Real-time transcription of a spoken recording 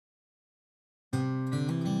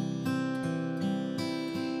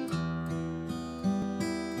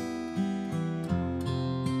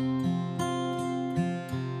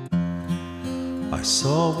I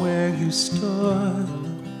saw where you stood,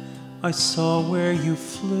 I saw where you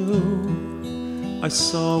flew, I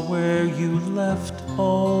saw where you left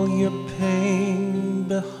all your pain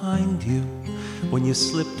behind you when you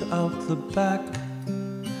slipped out the back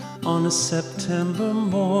on a September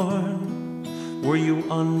morn. Were you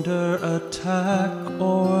under attack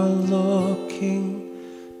or looking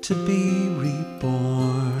to be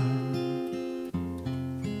reborn?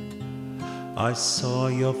 I saw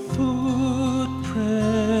your footprints,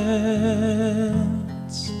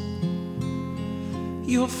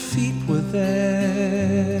 your feet were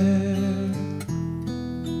there,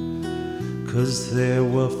 'cause there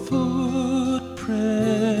were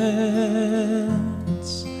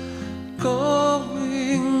footprints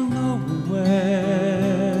going nowhere.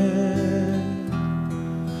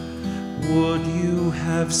 Would you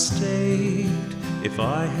have stayed if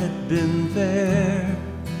I had been there?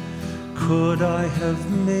 Could I have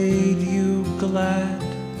made you glad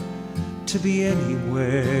to be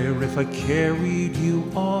anywhere if I carried you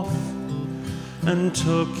off and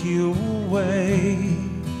took you away?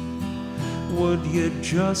 Would you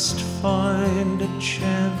just find a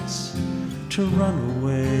chance to run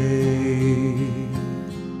away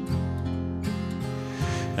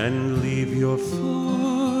and leave your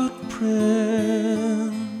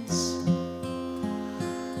footprints?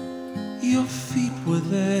 Your feet were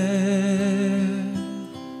there.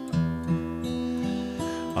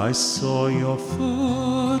 I saw your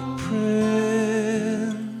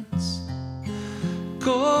footprints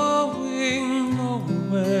going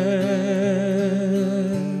nowhere.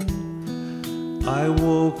 I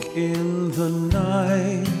woke in the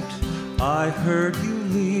night, I heard you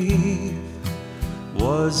leave.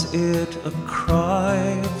 Was it a cry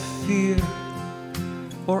of fear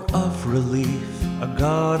or of relief? I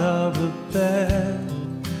got out of bed,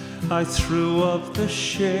 I threw up the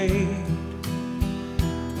shade,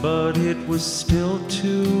 but it was still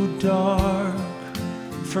too dark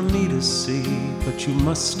for me to see. But you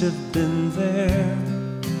must have been there,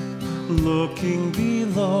 looking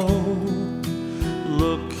below,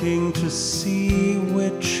 looking to see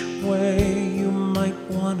which way you might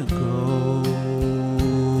want to go.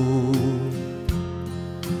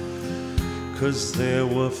 'Cause there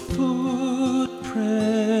were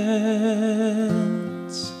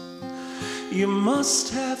footprints, you must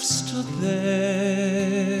have stood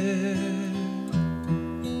there.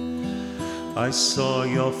 I saw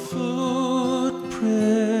your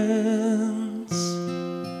footprints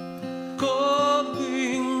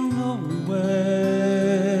going nowhere.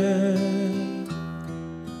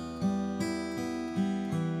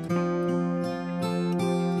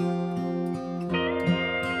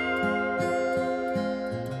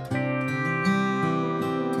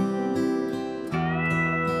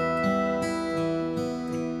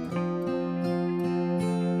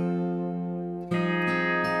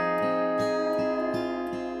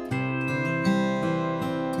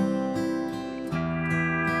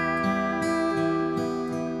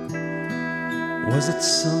 Was it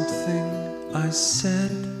something I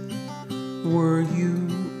said? Were you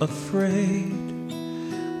afraid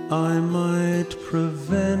I might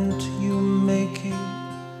prevent you making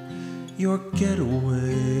your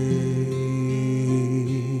getaway?